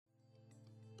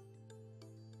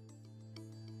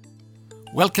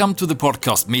Welcome to the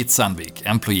podcast Meet Sandvik,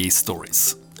 Employee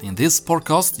Stories. In this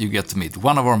podcast, you get to meet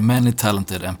one of our many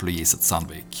talented employees at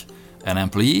Sandvik, an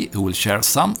employee who will share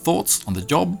some thoughts on the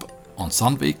job, on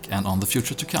Sandvik, and on the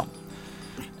future to come.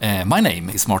 My name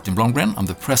is Martin Blomgren. I'm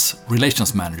the Press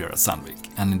Relations Manager at Sandvik,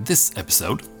 and in this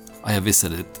episode, I have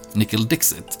visited Nickel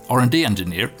Dixit, R&D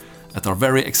engineer at our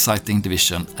very exciting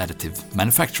division Additive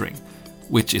Manufacturing,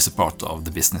 which is a part of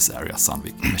the business area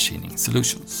Sandvik Machining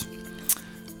Solutions.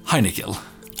 Hi, Nickel.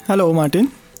 Hello,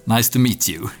 Martin. Nice to meet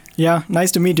you. Yeah,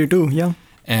 nice to meet you too.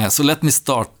 Yeah. So let me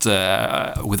start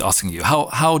with asking you,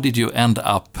 how did you end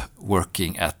up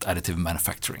working at Additive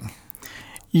Manufacturing?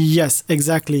 Yes,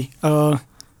 exactly.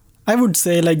 I would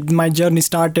say like my journey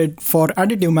started for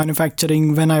additive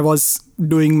manufacturing when I was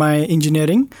doing my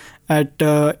engineering at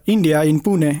India in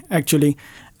Pune, actually.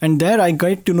 And there I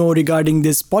got to know regarding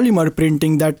this polymer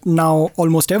printing that now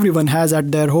almost everyone has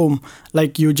at their home.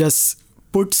 Like you just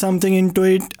put something into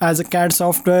it as a CAD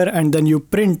software and then you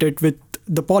print it with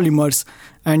the polymers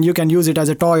and you can use it as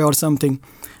a toy or something.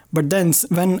 But then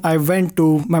when I went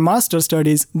to my master's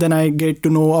studies, then I get to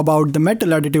know about the metal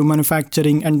additive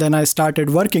manufacturing and then I started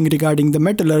working regarding the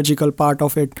metallurgical part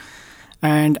of it.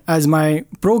 And as my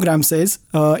program says,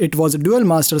 it was a dual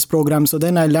master's program. So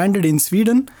then I landed in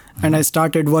Sweden and I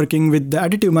started working with the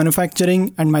additive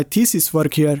manufacturing and my thesis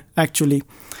work here actually.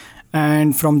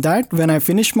 And from that, when I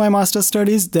finished my master's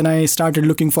studies, then I started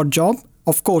looking for job,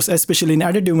 of course, especially in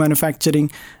additive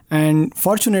manufacturing. And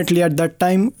fortunately, at that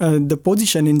time, the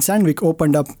position in Sandvik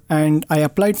opened up and I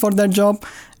applied for that job.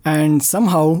 And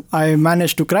somehow I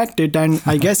managed to crack it. And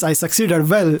I guess I succeeded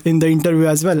well in the interview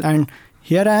as well. And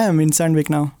here I am in Sandvik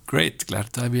now. Great,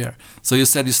 glad to have you here. So you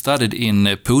said you studied in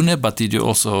Pune, but did you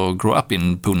also grow up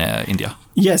in Pune, India?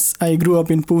 Yes, I grew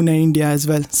up in Pune, India as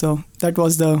well. So that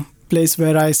was the place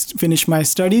where I finished my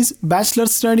studies,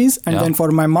 bachelor's studies, and then for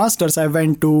my master's I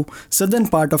went to southern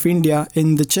part of India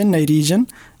in the Chennai region,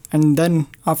 and then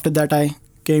after that I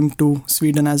came to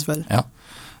Sweden as well. Yeah,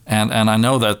 and I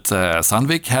know that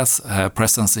Sandvik has a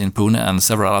presence in Pune and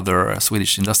several other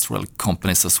Swedish industrial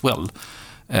companies as well.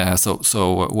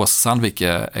 So was Sandvik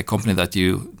a company that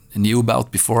you knew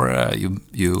about before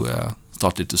you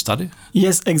started to study?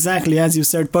 Yes, exactly. As you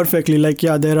said perfectly,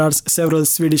 there are several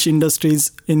Swedish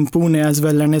industries in Pune as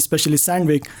well, and especially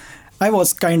Sandvik. I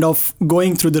was kind of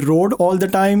going through the road all the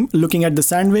time looking at the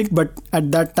Sandvik, but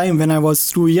at that time when I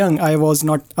was too young, I was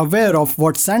not aware of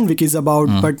what Sandvik is about.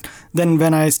 But then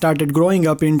when I started growing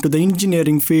up into the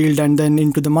engineering field and then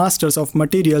into the masters of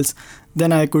materials,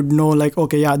 then I could know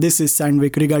this is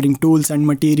Sandvik regarding tools and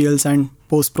materials and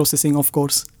post-processing, of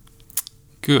course.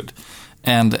 Good.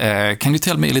 And can you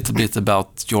tell me a little bit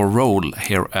about your role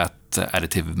here at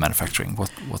Additive Manufacturing?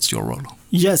 What's your role?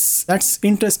 Yes, that's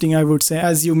interesting, I would say.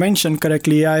 As you mentioned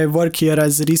correctly, I work here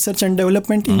as a research and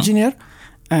development engineer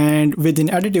and within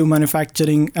additive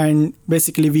manufacturing. And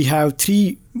basically, we have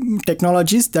three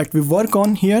technologies that we work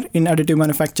on here in Additive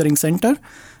Manufacturing Center.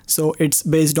 So it's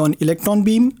based on electron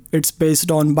beam, it's based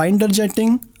on binder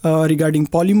jetting regarding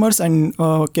polymers and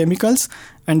chemicals.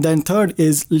 And then third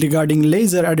is regarding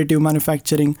laser additive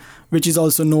manufacturing, which is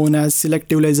also known as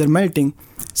selective laser melting.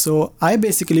 So I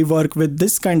basically work with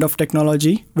this kind of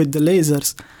technology with the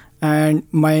lasers. And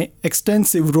my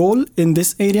extensive role in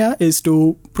this area is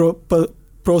to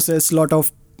process a lot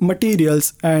of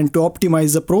materials and to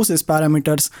optimize the process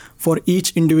parameters for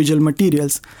each individual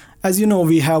materials. As you know,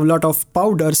 we have a lot of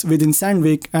powders within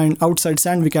Sandvik and outside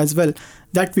Sandvik as well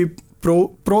that we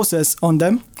process on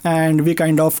them, and we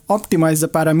kind of optimize the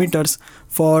parameters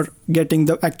for getting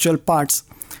the actual parts.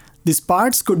 These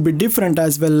parts could be different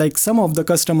as well, like some of the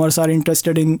customers are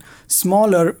interested in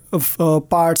smaller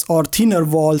parts or thinner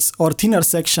walls or thinner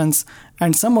sections,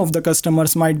 and some of the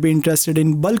customers might be interested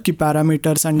in bulky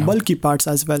parameters and bulky parts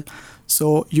as well.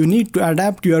 So you need to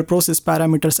adapt your process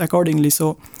parameters accordingly.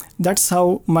 So that's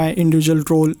how my individual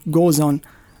role goes on.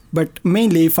 But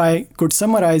mainly, if I could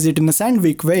summarize it in a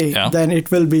Sandvik way, then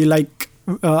it will be like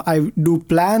I do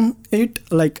plan it,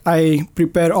 like I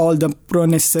prepare all the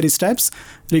necessary steps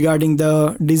regarding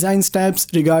the design steps,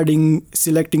 regarding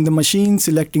selecting the machine,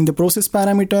 selecting the process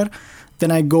parameter.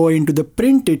 Then I go into the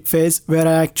print it phase where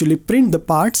I actually print the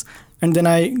parts. And then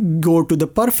I go to the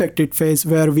perfect it phase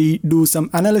where we do some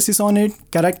analysis on it,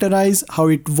 characterize how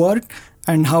it worked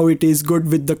and how it is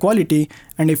good with the quality.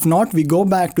 And if not, we go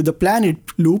back to the plan it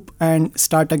loop and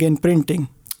start again printing.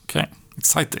 Okay,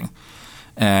 exciting.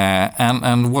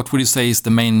 And what would you say is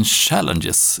the main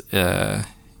challenges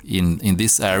in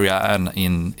this area and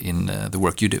in the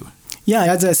work you do? Yeah,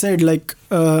 as I said,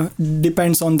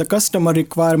 depends on the customer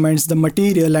requirements, the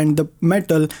material and the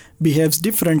metal behaves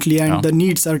differently and the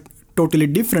needs are totally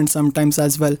different sometimes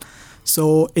as well.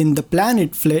 So in the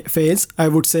planet phase, I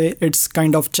would say it's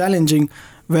kind of challenging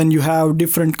when you have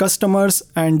different customers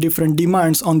and different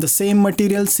demands on the same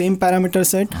material, same parameter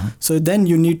set. So then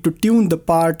you need to tune the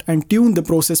part and tune the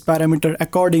process parameter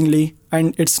accordingly,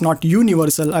 and it's not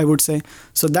universal, I would say.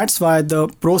 So that's why the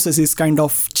process is kind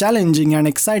of challenging and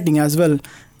exciting as well.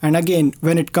 And again,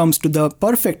 when it comes to the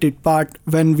perfected part,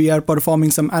 when we are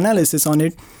performing some analysis on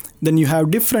it, then you have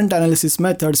different analysis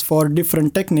methods for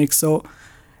different techniques. So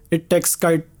it takes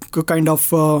kind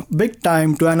of big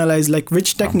time to analyze like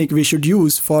which technique we should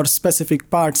use for specific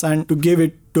parts and to give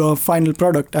it to a final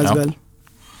product as well.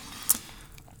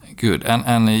 Good.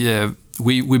 And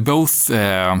we both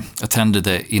attended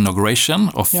the inauguration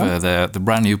of the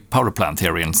brand new powder plant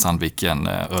here in Sandviken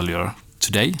earlier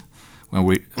today,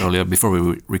 before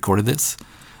we recorded this.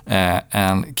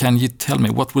 And can you tell me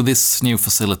what will this new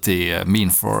facility mean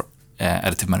for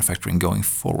additive manufacturing going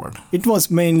forward? It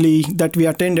was mainly that we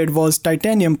attended was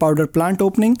titanium powder plant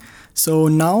opening. So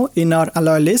now in our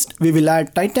alloy list, we will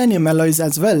add titanium alloys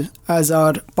as well as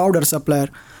our powder supplier.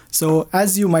 So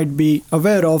as you might be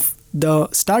aware of, the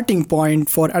starting point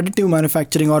for additive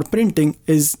manufacturing or printing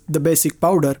is the basic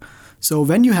powder. So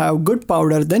when you have good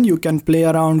powder, then you can play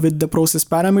around with the process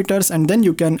parameters and then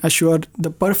you can assure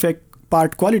the perfect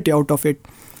part quality out of it.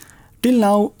 Till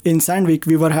now in Sandvik,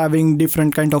 we were having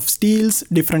different kind of steels,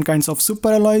 different kinds of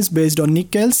superalloys based on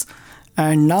nickels.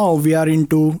 And now we are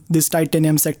into this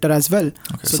titanium sector as well.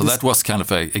 Okay, so that was kind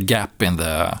of a gap in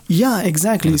the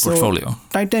exactly. In the portfolio. So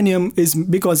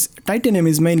titanium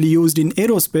is mainly used in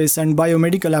aerospace and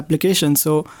biomedical applications.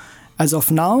 So as of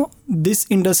now, this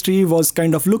industry was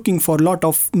kind of looking for a lot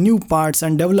of new parts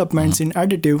and developments in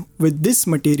additive with this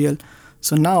material.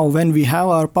 So now when we have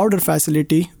our powder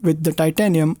facility with the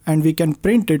titanium and we can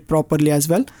print it properly as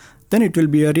well, then it will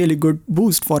be a really good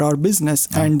boost for our business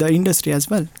and the industry as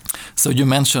well. So you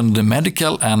mentioned the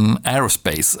medical and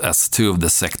aerospace as two of the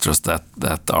sectors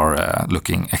that are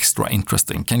looking extra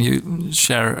interesting. Can you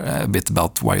share a bit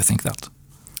about why you think that?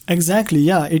 Exactly,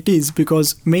 yeah, it is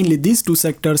because mainly these two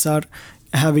sectors are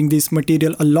having this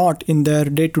material a lot in their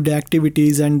day-to-day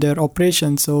activities and their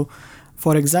operations. So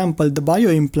for example, the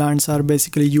bioimplants are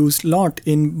basically used a lot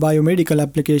in biomedical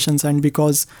applications, and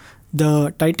because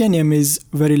the titanium is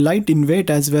very light in weight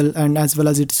as well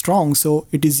as it's strong, so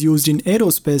it is used in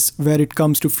aerospace where it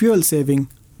comes to fuel saving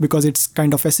because it's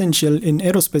kind of essential in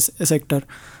aerospace sector.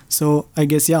 So I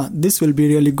guess, this will be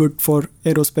really good for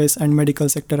aerospace and medical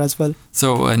sector as well.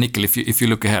 So Nickel, if you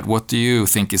look ahead, what do you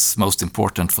think is most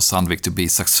important for Sandvik to be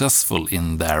successful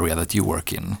in the area that you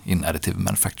work in additive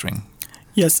manufacturing?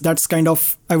 Yes, that's kind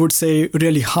of, I would say,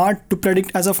 really hard to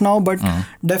predict as of now, but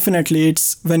definitely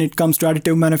it's when it comes to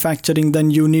additive manufacturing,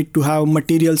 then you need to have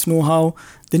materials know-how,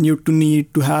 then you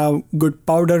need to have good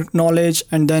powder knowledge,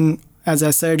 and then, as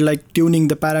I said, like tuning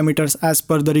the parameters as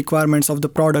per the requirements of the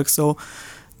product. So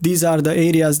these are the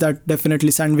areas that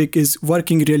definitely Sandvik is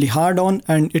working really hard on,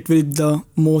 and it will be the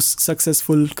most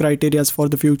successful criteria for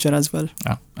the future as well.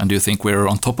 Yeah. And do you think we're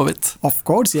on top of it? Of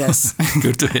course, yes.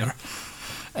 Good to hear.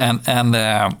 And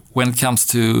when it comes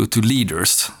to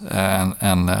leaders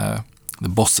and the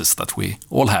bosses that we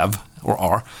all have or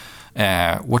are,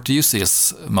 what do you see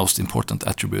as most important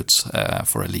attributes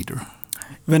for a leader?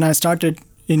 When I started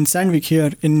in Sandvik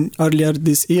here earlier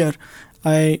this year,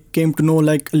 I came to know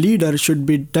like a leader should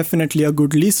be definitely a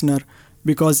good listener,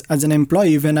 because as an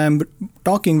employee, when I'm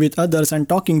talking with others and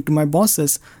talking to my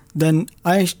bosses, then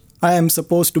I am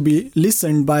supposed to be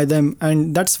listened by them,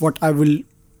 and that's what I will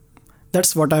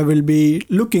be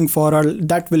looking for, or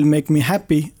that will make me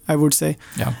happy, I would say.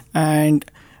 Yeah. And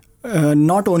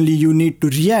not only you need to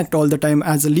react all the time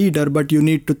as a leader, but you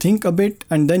need to think a bit,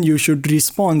 and then you should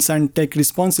respond and take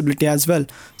responsibility as well.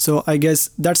 So I guess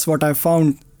that's what I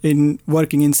found in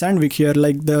working in Sandvik here.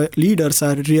 Like the leaders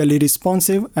are really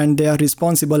responsive and they are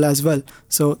responsible as well.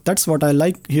 So that's what I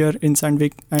like here in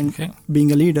Sandvik and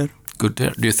being a leader. Good.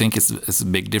 Do you think it's a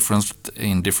big difference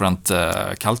in different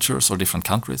cultures or different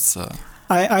countries?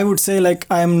 I would say like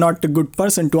I am not a good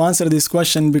person to answer this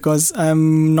question because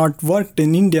I'm not worked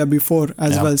in India before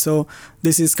as well. So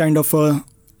this is kind of a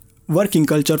working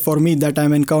culture for me that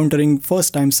I'm encountering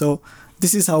first time. So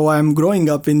this is how I'm growing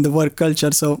up in the work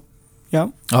culture. So yeah.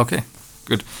 Okay,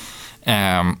 good.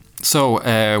 So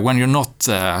when you're not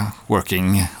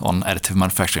working on additive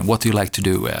manufacturing, what do you like to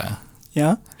do? Do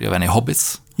you have any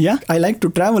hobbies? Yeah, I like to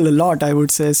travel a lot, I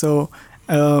would say. So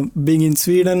being in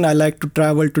Sweden, I like to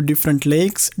travel to different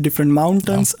lakes, different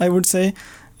mountains, I would say,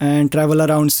 and travel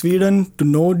around Sweden to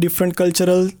know different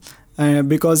cultural,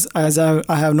 because as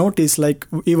I have noticed, like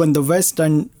even the West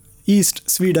and East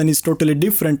Sweden is totally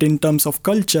different in terms of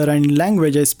culture and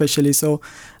language especially. So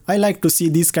I like to see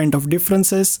these kind of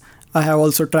differences. I have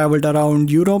also traveled around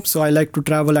Europe, so I like to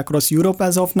travel across Europe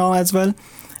as of now as well.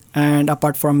 And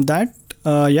apart from that,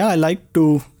 I like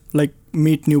to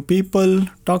meet new people,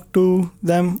 talk to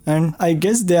them, and I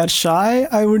guess they are shy,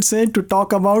 I would say, to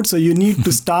talk about. So you need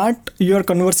to start your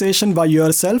conversation by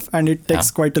yourself, and it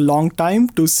takes quite a long time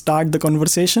to start the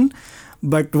conversation.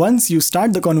 But once you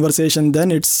start the conversation,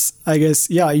 then it's, I guess,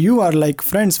 you are like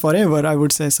friends forever, I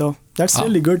would say. So that's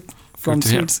really good from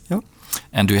Swedes. Yeah.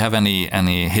 And do you have any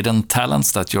hidden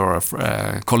talents that your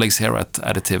colleagues here at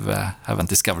Additive haven't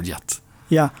discovered yet?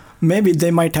 Yeah, maybe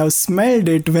they might have smelled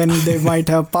it when they might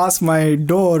have passed my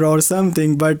door or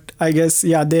something, but I guess,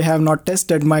 they have not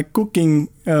tested my cooking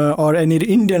or any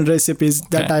Indian recipes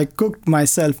that I cooked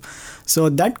myself. So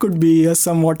that could be a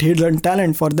somewhat hidden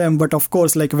talent for them. But of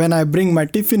course, like when I bring my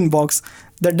tiffin box,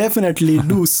 they definitely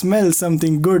do smell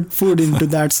something good food into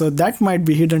that. So that might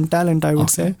be hidden talent, I would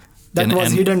say. That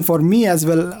was hidden for me as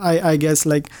well, I guess.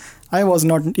 Like I was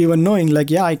not even knowing,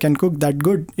 I can cook that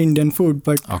good Indian food.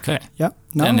 But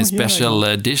any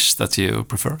special dish that you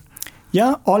prefer?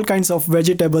 Yeah, all kinds of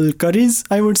vegetable curries,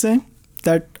 I would say,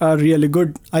 that are really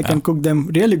good. I can cook them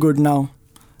really good now.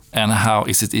 And how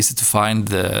is it easy to find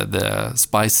the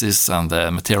spices and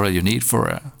the material you need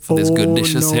for these good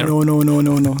dishes here?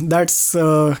 No. That's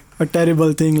a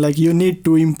terrible thing. Like you need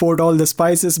to import all the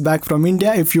spices back from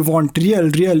India if you want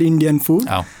real Indian food.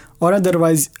 Oh. Or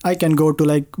otherwise, I can go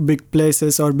to big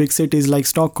places or big cities like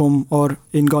Stockholm or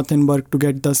in Gothenburg to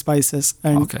get the spices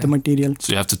and the material.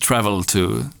 So you have to travel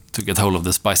to get hold of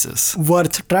the spices.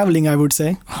 Worth traveling, I would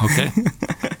say. Okay.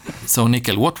 So,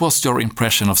 Nickel, what was your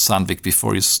impression of Sandvik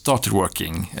before you started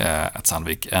working at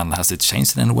Sandvik? And has it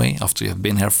changed in any way after you have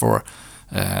been here for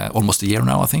almost a year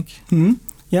now, I think? Mm-hmm.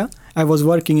 Yeah, I was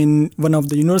working in one of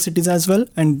the universities as well.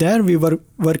 And there we were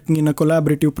working in a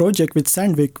collaborative project with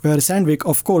Sandvik, where Sandvik,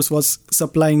 of course, was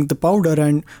supplying the powder.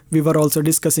 And we were also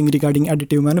discussing regarding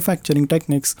additive manufacturing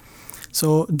techniques.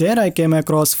 So there I came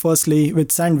across firstly with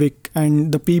Sandvik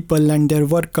and the people and their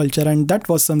work culture. And that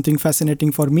was something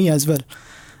fascinating for me as well.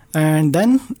 And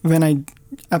then when I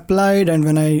applied and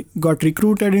when I got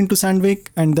recruited into Sandvik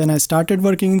and then I started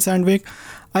working in Sandvik,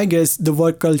 I guess the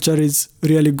work culture is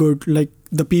really good. Like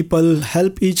the people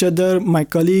help each other. My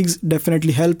colleagues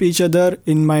definitely help each other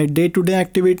in my day-to-day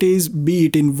activities, be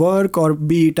it in work or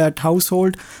be it at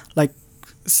household, like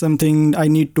something I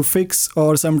need to fix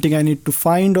or something I need to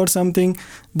find or something.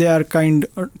 They are kind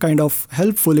of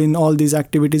helpful in all these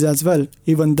activities as well.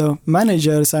 Even the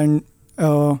managers and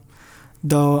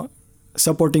the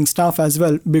supporting staff as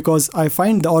well, because I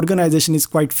find the organization is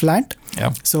quite flat.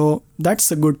 Yeah. So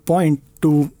that's a good point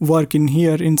to work in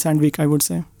here in Sandvik, I would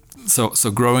say. So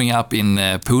growing up in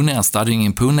Pune and studying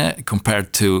in Pune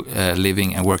compared to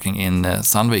living and working in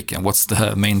Sandvik, and what's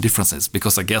the main differences?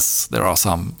 Because I guess there are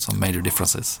some major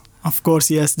differences. Of course,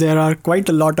 yes, there are quite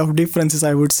a lot of differences,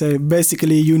 I would say.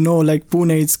 Basically,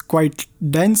 Pune is quite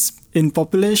dense in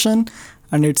population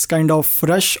and it's kind of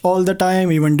rush all the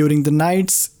time, even during the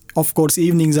nights. Of course,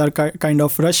 evenings are kind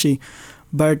of rushy.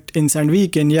 But in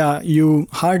Sandvik, you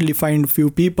hardly find few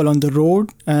people on the road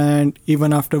and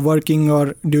even after working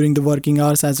or during the working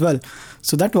hours as well.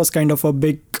 So that was kind of a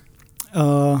big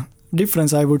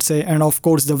difference, I would say. And of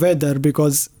course, the weather,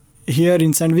 because here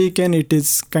in Sandviken, it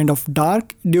is kind of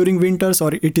dark during winters,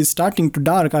 or it is starting to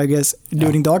dark, I guess,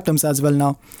 during the autumns as well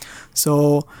now.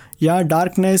 So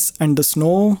darkness and the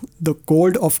snow, the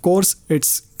cold, of course,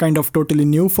 it's kind of totally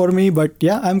new for me. But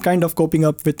I'm kind of coping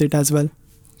up with it as well.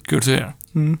 Good to hear.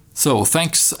 So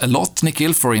thanks a lot,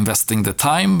 Nikhil, for investing the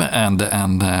time and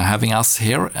having us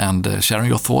here and sharing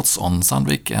your thoughts on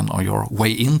Sandvik and on your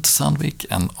way into Sandvik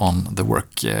and on the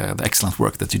work, the excellent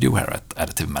work that you do here at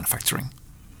Additive Manufacturing.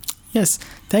 Yes,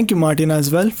 thank you, Martin,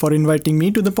 as well, for inviting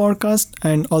me to the podcast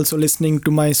and also listening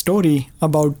to my story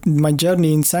about my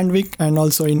journey in Sandvik and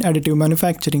also in additive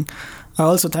manufacturing. I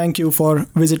also thank you for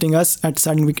visiting us at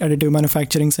Sandvik Additive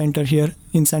Manufacturing Center here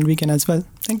in Sandviken as well.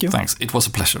 Thank you. Thanks. It was a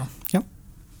pleasure. Yep.